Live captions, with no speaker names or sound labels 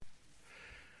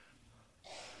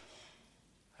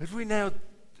As we now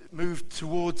move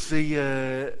towards the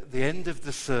end of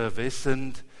the service,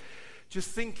 and just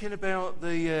thinking about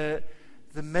the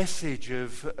message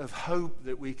of hope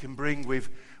that we can bring, we've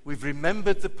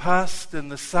remembered the past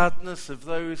and the sadness of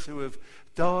those who have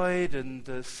died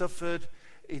and suffered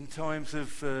in times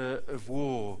of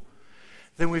war.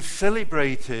 Then we've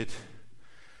celebrated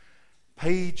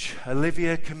Paige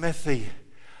Olivia Kimethi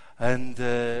and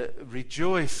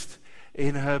rejoiced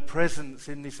in her presence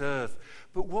in this earth.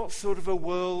 But what sort of a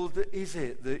world is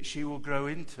it that she will grow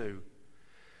into?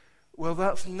 Well,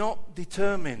 that's not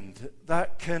determined.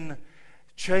 That can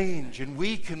change, and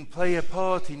we can play a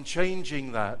part in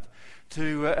changing that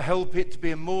to help it to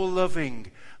be a more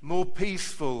loving, more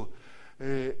peaceful,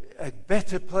 a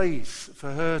better place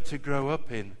for her to grow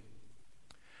up in.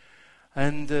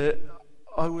 And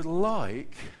I would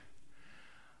like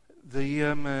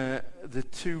the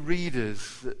two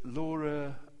readers,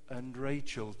 Laura and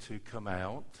Rachel, to come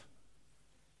out.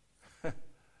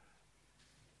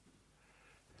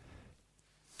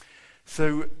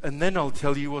 So, and then I'll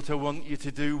tell you what I want you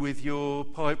to do with your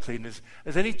pipe cleaners.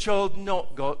 Has any child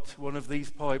not got one of these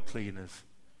pipe cleaners?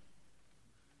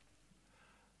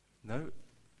 No?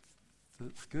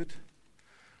 That's good.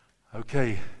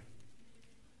 Okay.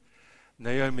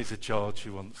 Naomi's a child, she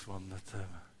wants one.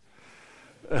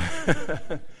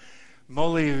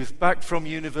 Molly, who's back from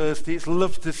university, it's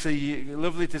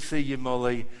lovely to see you,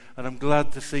 Molly, and I'm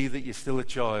glad to see that you're still a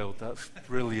child. That's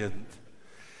brilliant.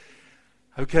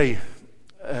 Okay,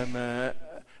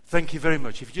 thank you very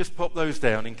much. If you just pop those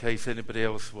down in case anybody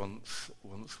else wants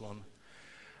one.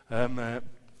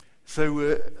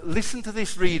 So listen to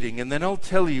this reading, and then I'll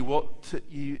tell you what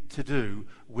to do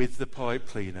with the pipe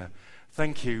cleaner.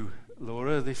 Thank you,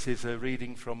 Laura. This is a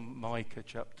reading from Micah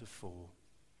chapter 4.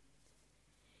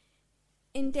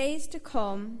 In days to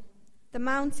come, the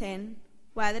mountain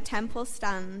where the temple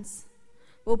stands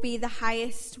will be the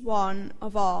highest one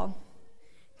of all,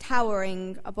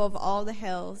 towering above all the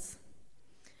hills.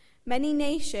 Many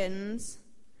nations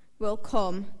will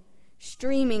come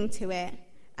streaming to it,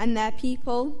 and their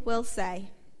people will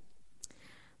say,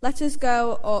 "Let us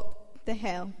go up the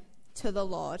hill to the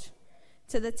Lord,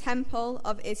 to the temple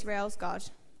of Israel's God,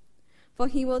 for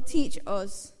he will teach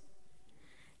us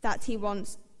what he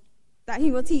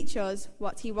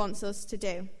wants us to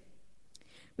do.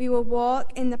 We will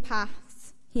walk in the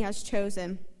paths he has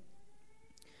chosen.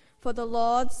 For the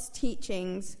Lord's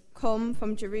teachings come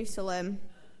from Jerusalem.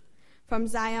 From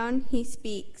Zion he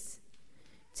speaks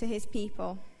to his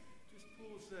people." Just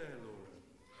pause there, Laura.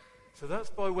 So that's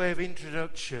by way of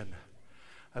introduction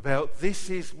about this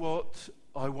is what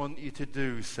I want you to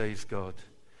do, says God.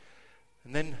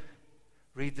 And then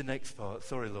read the next part.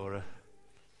 Sorry, Laura.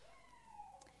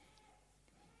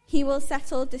 He will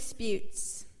settle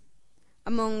disputes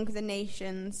among the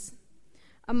nations,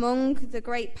 among the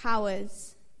great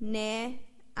powers, near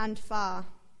and far.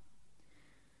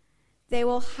 They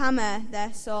will hammer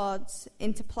their swords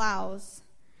into ploughs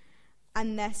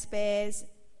and their spears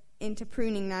into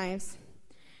pruning knives.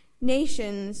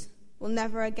 Nations will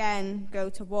never again go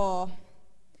to war,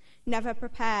 never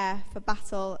prepare for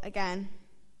battle again.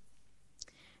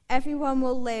 Everyone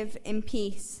will live in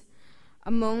peace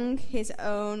among his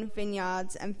own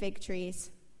vineyards and fig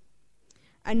trees,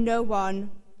 and no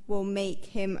one will make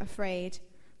him afraid.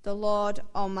 The Lord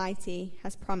Almighty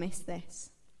has promised this.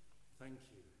 Thank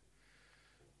you.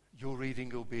 Your reading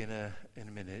will be in a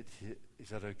minute. Is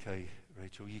that okay,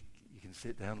 Rachel? You can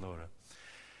sit down, Laura.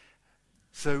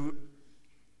 So,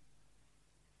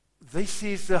 this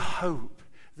is the hope.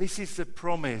 This is the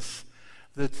promise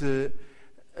that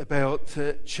about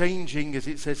changing, as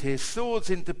it says here, swords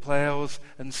into ploughs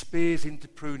and spears into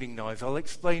pruning knives. I'll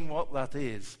explain what that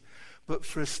is. But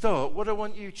for a start, what I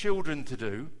want you children to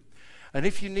do, and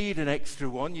if you need an extra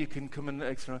one, you can come and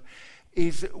extra,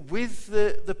 is with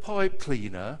the pipe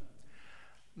cleaner,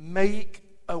 make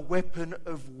a weapon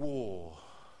of war.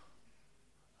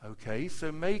 Okay, so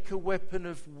make a weapon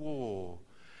of war.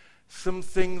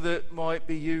 Something that might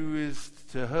be used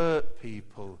to hurt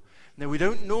people. Now, we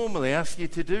don't normally ask you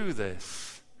to do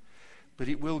this, but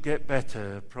it will get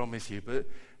better, I promise you. But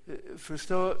for a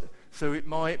start, so it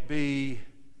might be,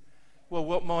 well,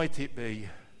 what might it be?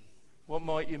 What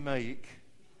might you make?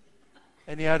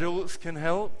 Any adults can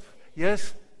help?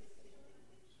 Yes?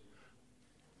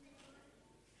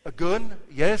 A gun?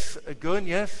 Yes. A gun?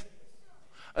 Yes.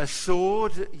 A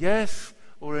sword? Yes.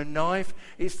 Or a knife?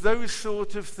 It's those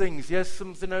sort of things. Yes,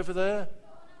 something over there?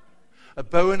 A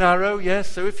bow and arrow,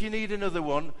 yes. So if you need another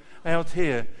one out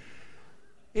here.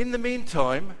 In the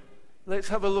meantime, let's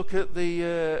have a look at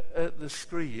the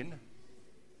screen.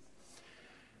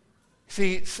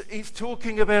 See, it's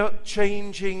talking about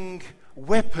changing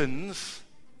weapons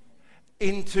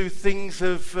into things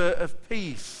of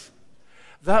peace.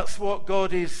 That's what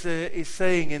God is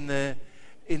saying in the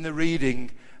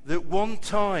reading. That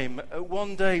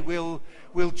one day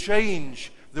we'll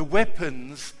change the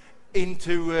weapons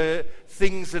into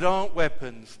things that aren't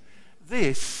weapons.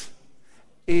 This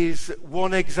is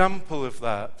one example of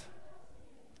that.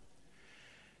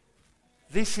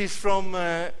 This is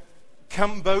from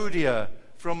Cambodia,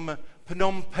 from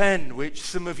Phnom Penh, which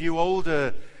some of you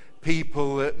older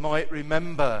people might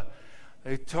remember.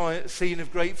 A scene of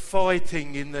great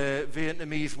fighting in the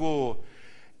Vietnamese War.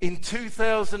 In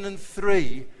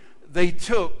 2003, they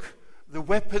took the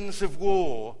weapons of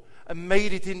war and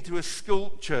made it into a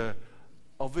sculpture,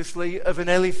 obviously, of an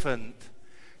elephant,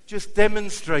 just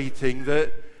demonstrating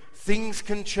that things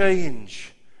can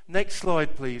change. Next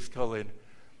slide, please, Colin.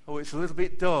 Oh, it's a little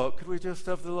bit dark. Could we just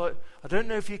have the light? I don't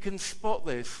know if you can spot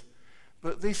this,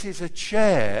 but this is a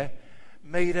chair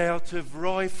made out of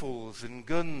rifles and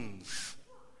guns.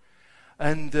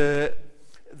 And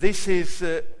this is,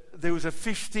 there was a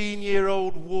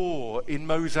 15-year-old war in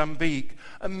Mozambique.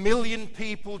 1 million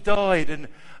people died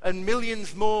and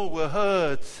millions more were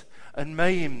hurt and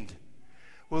maimed.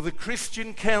 Well, the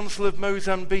Christian Council of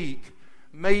Mozambique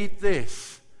made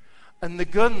this, and the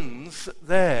guns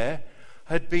there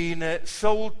had been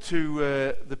sold to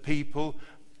the people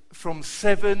from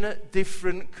 7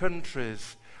 different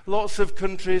countries. Lots of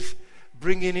countries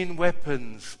bringing in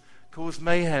weapons, cause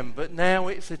mayhem, but now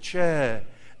it's a chair.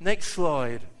 Next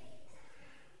slide.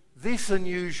 This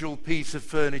unusual piece of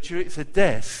furniture, it's a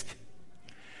desk,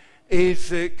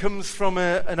 comes from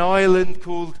an island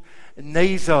called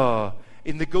Nazar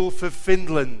in the Gulf of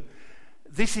Finland.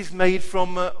 This is made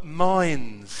from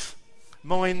mines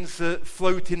that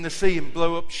float in the sea and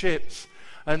blow up ships.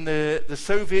 And the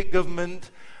Soviet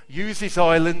government used this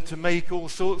island to make all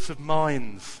sorts of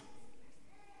mines.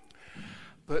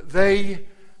 But they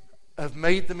have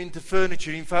made them into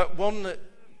furniture. In fact, one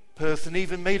person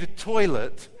even made a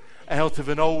toilet out of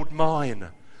an old mine.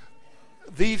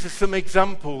 These are some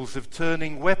examples of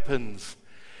turning weapons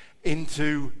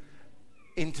into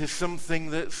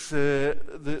something that's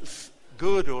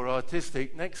good or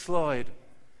artistic. Next slide.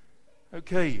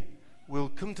 Okay, we'll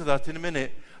come to that in a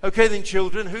minute. Okay then,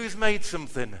 children, who's made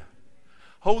something?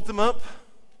 Hold them up.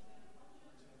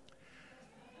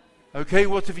 Okay,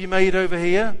 what have you made over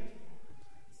here?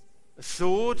 A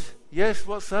sword? Yes,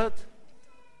 what's that?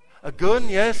 A gun?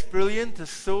 Yes, brilliant. A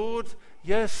sword?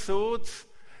 Yes, swords.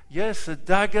 Yes, a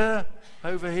dagger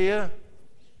over here.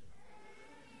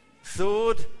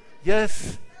 Sword?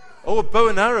 Yes. Oh, a bow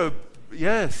and arrow?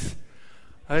 Yes.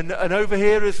 And over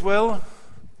here as well?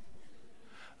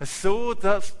 A sword?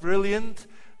 That's brilliant.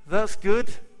 That's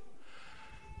good.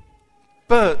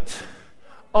 But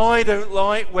I don't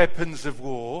like weapons of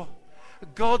war.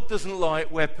 God doesn't like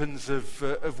weapons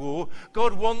of war.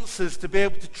 God wants us to be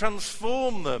able to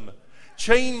transform them,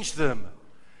 change them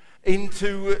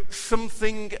into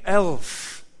something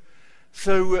else.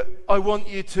 So I want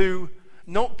you to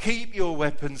not keep your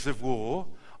weapons of war.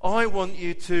 I want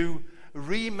you to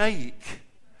remake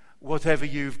whatever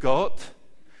you've got.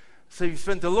 So you've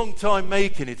spent a long time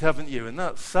making it, haven't you? And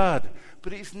that's sad.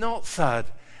 But it's not sad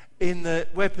in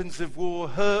that weapons of war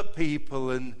hurt people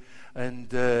and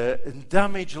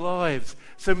damage lives.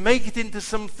 So make it into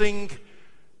something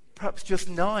perhaps just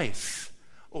nice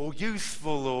or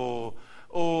useful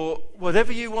or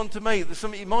whatever you want to make. There's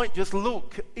something you might just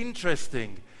look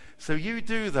interesting. So you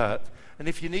do that. And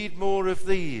if you need more of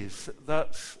these,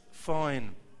 that's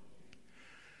fine.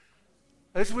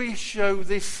 As we show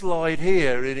this slide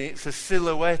here, and it's a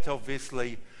silhouette,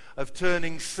 obviously, of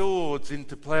turning swords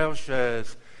into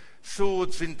plowshares,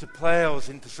 swords into plows,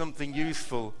 into something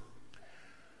useful.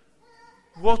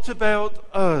 What about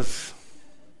us?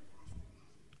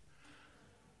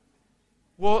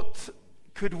 What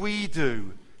could we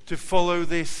do to follow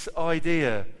this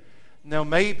idea? Now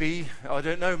maybe, I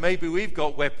don't know, maybe we've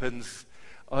got weapons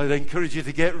I'd encourage you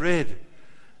to get rid.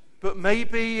 But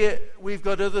maybe we've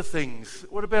got other things.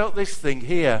 What about this thing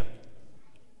here?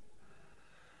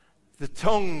 The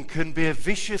tongue can be a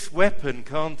vicious weapon,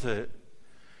 can't it?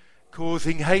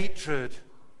 Causing hatred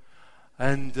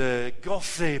and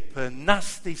gossip and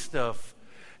nasty stuff.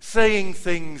 Saying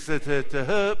things that are to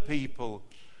hurt people.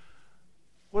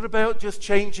 What about just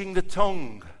changing the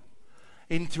tongue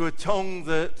into a tongue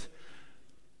that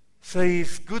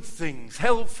says good things,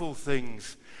 helpful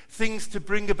things, things to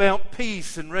bring about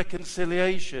peace and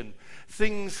reconciliation,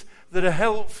 things that are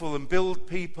helpful and build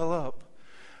people up?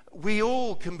 We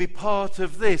all can be part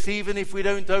of this, even if we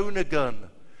don't own a gun.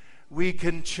 We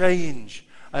can change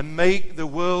and make the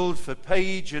world for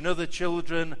Paige and other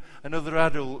children and other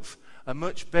adults a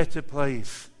much better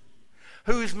place?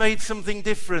 Who's made something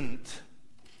different?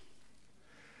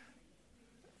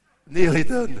 Nearly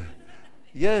done.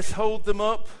 Yes, hold them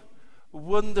up.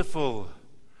 Wonderful.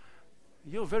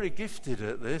 You're very gifted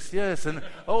at this, yes. And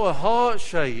a heart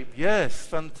shape, yes,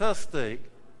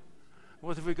 fantastic.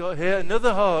 What have we got here?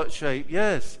 Another heart shape,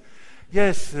 yes.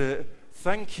 Yes,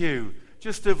 thank you.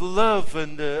 Just of love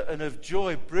and of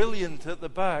joy, brilliant at the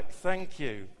back, thank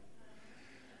you.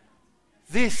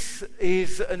 This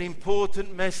is an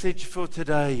important message for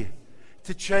today,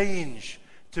 to change,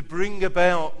 to bring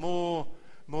about more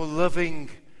loving,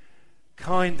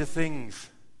 kinder things.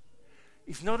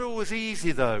 It's not always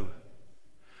easy though.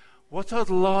 What I'd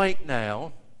like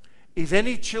now is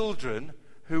any children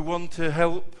who want to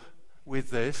help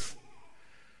with this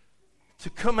to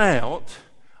come out.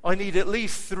 I need at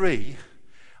least 3.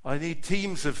 I need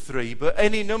teams of 3, but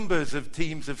any numbers of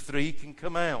teams of 3 can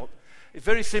come out. It's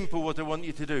very simple what I want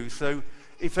you to do. So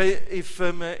if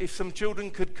some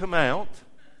children could come out,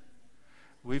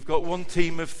 we've got one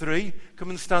team of 3.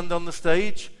 Come and stand on the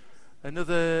stage.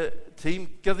 Another team,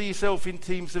 gather yourself in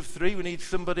teams of 3. We need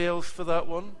somebody else for that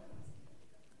one.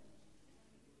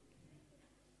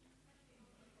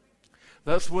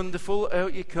 That's wonderful.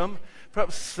 Out you come.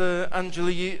 Perhaps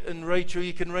Angela and Rachel,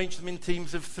 you can arrange them in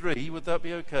teams of 3. Would that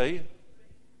be okay?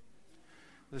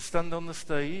 They stand on the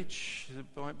stage. It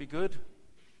might be good.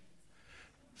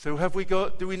 So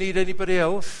do we need anybody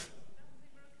else?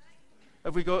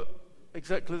 Have we got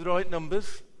exactly the right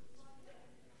numbers?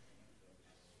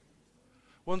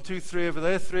 1, 2, 3 over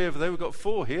there, 3 over there. We've got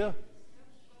 4 here.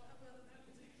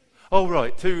 Oh,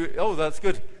 right. 2. Oh, that's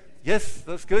good. Yes,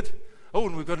 that's good. Oh,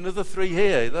 and we've got another 3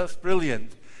 here. That's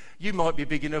brilliant. You might be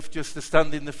big enough just to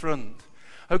stand in the front.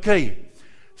 Okay,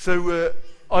 so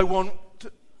I want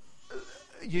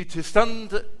you to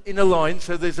stand in a line,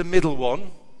 so there's a middle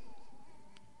one.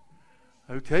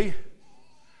 Okay.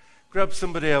 Grab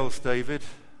somebody else, David.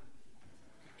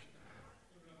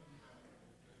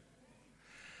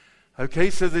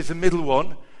 Okay, so there's a middle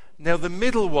one. Now the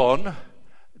middle one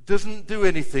doesn't do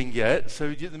anything yet,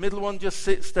 so the middle one just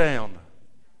sits down.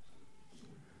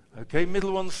 Okay,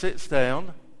 middle one sits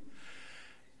down.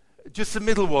 Just the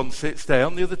middle one sits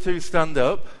down, the other 2 stand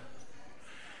up.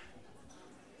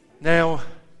 Now,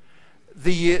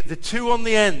 the 2 on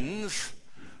the ends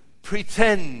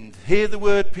pretend, hear the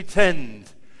word pretend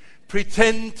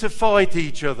to fight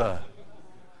each other.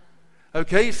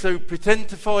 Okay, so pretend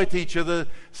to fight each other.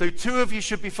 So 2 of you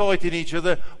should be fighting each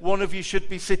other, 1 of you should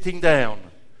be sitting down.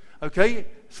 Okay,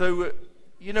 so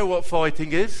you know what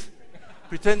fighting is.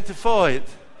 Pretend to fight.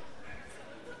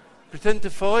 Pretend to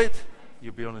fight.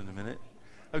 You'll be on in a minute.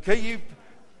 Okay, you,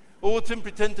 Autumn,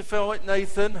 pretend to fight,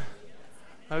 Nathan.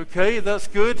 Okay, that's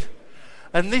good.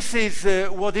 And this is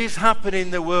what is happening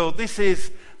in the world. This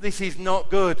is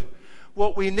not good.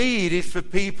 What we need is for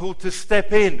people to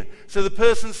step in. So the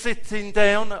person sitting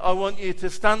down, I want you to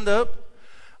stand up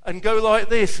and go like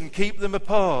this and keep them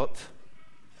apart.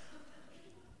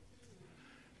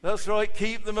 That's right,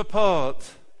 keep them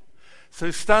apart. So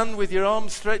stand with your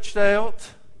arms stretched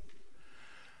out,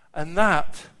 and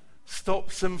that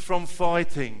stops them from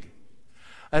fighting.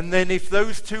 And then if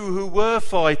those 2 who were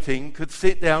fighting could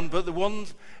sit down, but the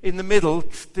ones in the middle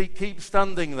keep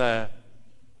standing there.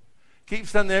 Keep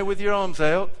standing there with your arms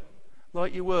out,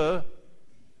 like you were.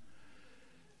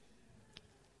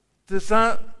 Does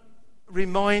that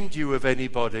remind you of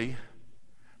anybody,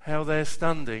 how they're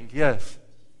standing? Yes.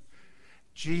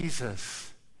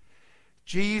 Jesus.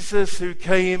 Jesus, who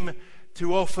came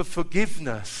to offer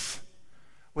forgiveness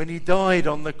when he died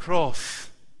on the cross.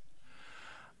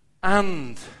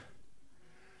 And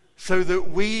so that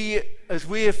we, as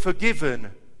we are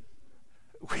forgiven,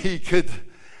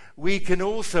 we can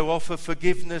also offer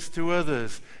forgiveness to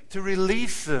others, to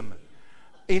release them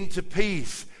into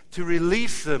peace, to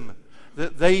release them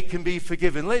that they can be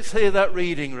forgiven. Let's hear that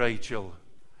reading, Rachel.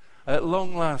 At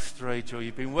long last, Rachel,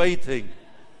 you've been waiting.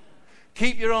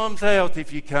 Keep your arms out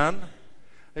if you can,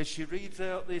 as she reads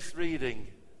out this reading.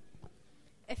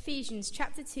 Ephesians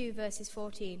chapter 2, verses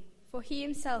 14. For he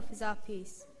himself is our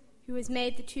peace, who has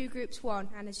made the 2 groups one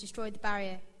and has destroyed the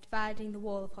barrier, dividing the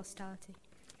wall of hostility.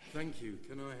 Thank you.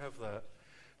 Can I have that?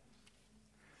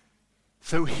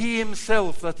 So he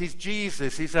himself, that is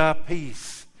Jesus, is our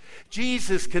peace.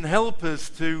 Jesus can help us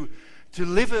to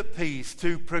live at peace,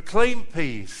 to proclaim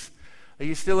peace. Are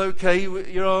you still okay with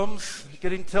your arms?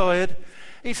 Getting tired?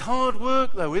 It's hard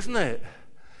work though, isn't it?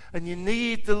 And you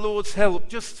need the Lord's help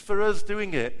just for us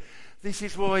doing it. This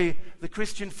is why the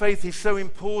Christian faith is so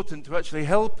important, to actually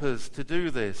help us to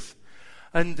do this.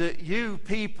 And you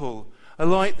people are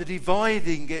like the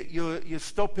dividing, you're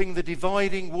stopping the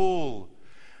dividing wall.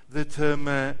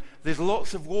 That there's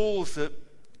lots of walls that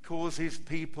causes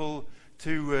people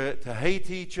to hate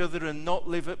each other and not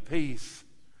live at peace.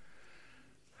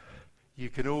 You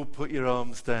can all put your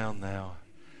arms down now.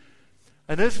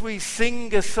 And as we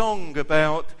sing a song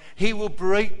about he will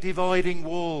break dividing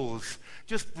walls,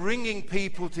 just bringing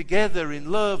people together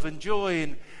in love and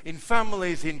joy, in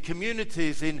families, in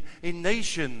communities, in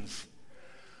nations,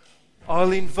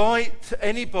 I'll invite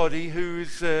anybody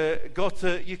who's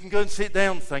you can go and sit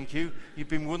down, thank you. You've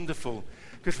been wonderful.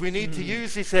 Because we need to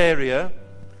use this area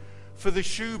for the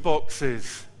shoe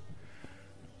boxes.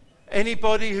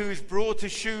 Anybody who's brought a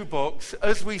shoebox,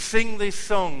 as we sing this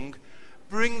song,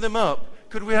 bring them up.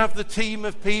 Could we have the team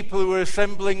of people who are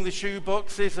assembling the shoe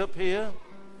boxes up here?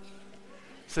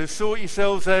 So sort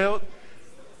yourselves out.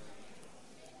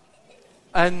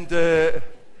 And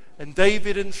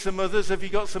David and some others, have you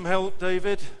got some help,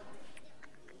 David?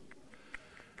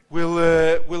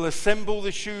 We'll assemble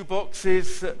the shoe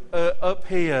boxes up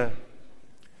here.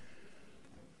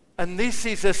 And this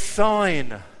is a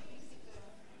sign.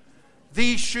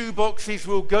 These shoe boxes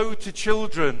will go to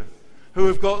children who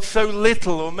have got so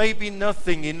little or maybe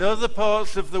nothing in other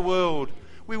parts of the world.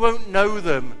 We won't know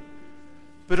them.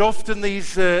 But often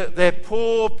they're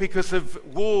poor because of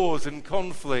wars and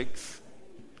conflicts.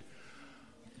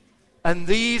 And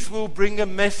these will bring a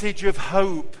message of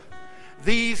hope.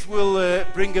 These will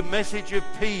bring a message of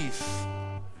peace.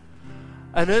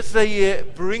 And as they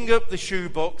bring up the shoe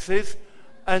boxes,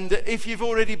 and if you've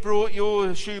already brought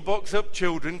your shoe box up,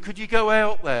 children, could you go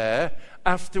out there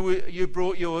after you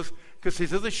brought yours? Because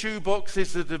there's other shoe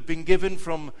boxes that have been given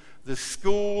from the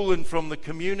school and from the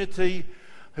community,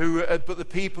 but the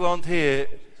people aren't here.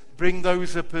 Bring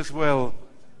those up as well.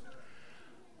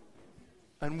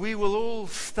 And we will all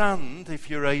stand, if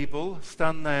you're able,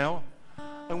 stand now,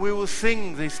 and we will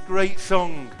sing this great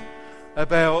song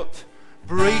about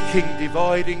breaking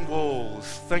dividing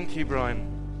walls. Thank you,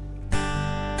 Brian.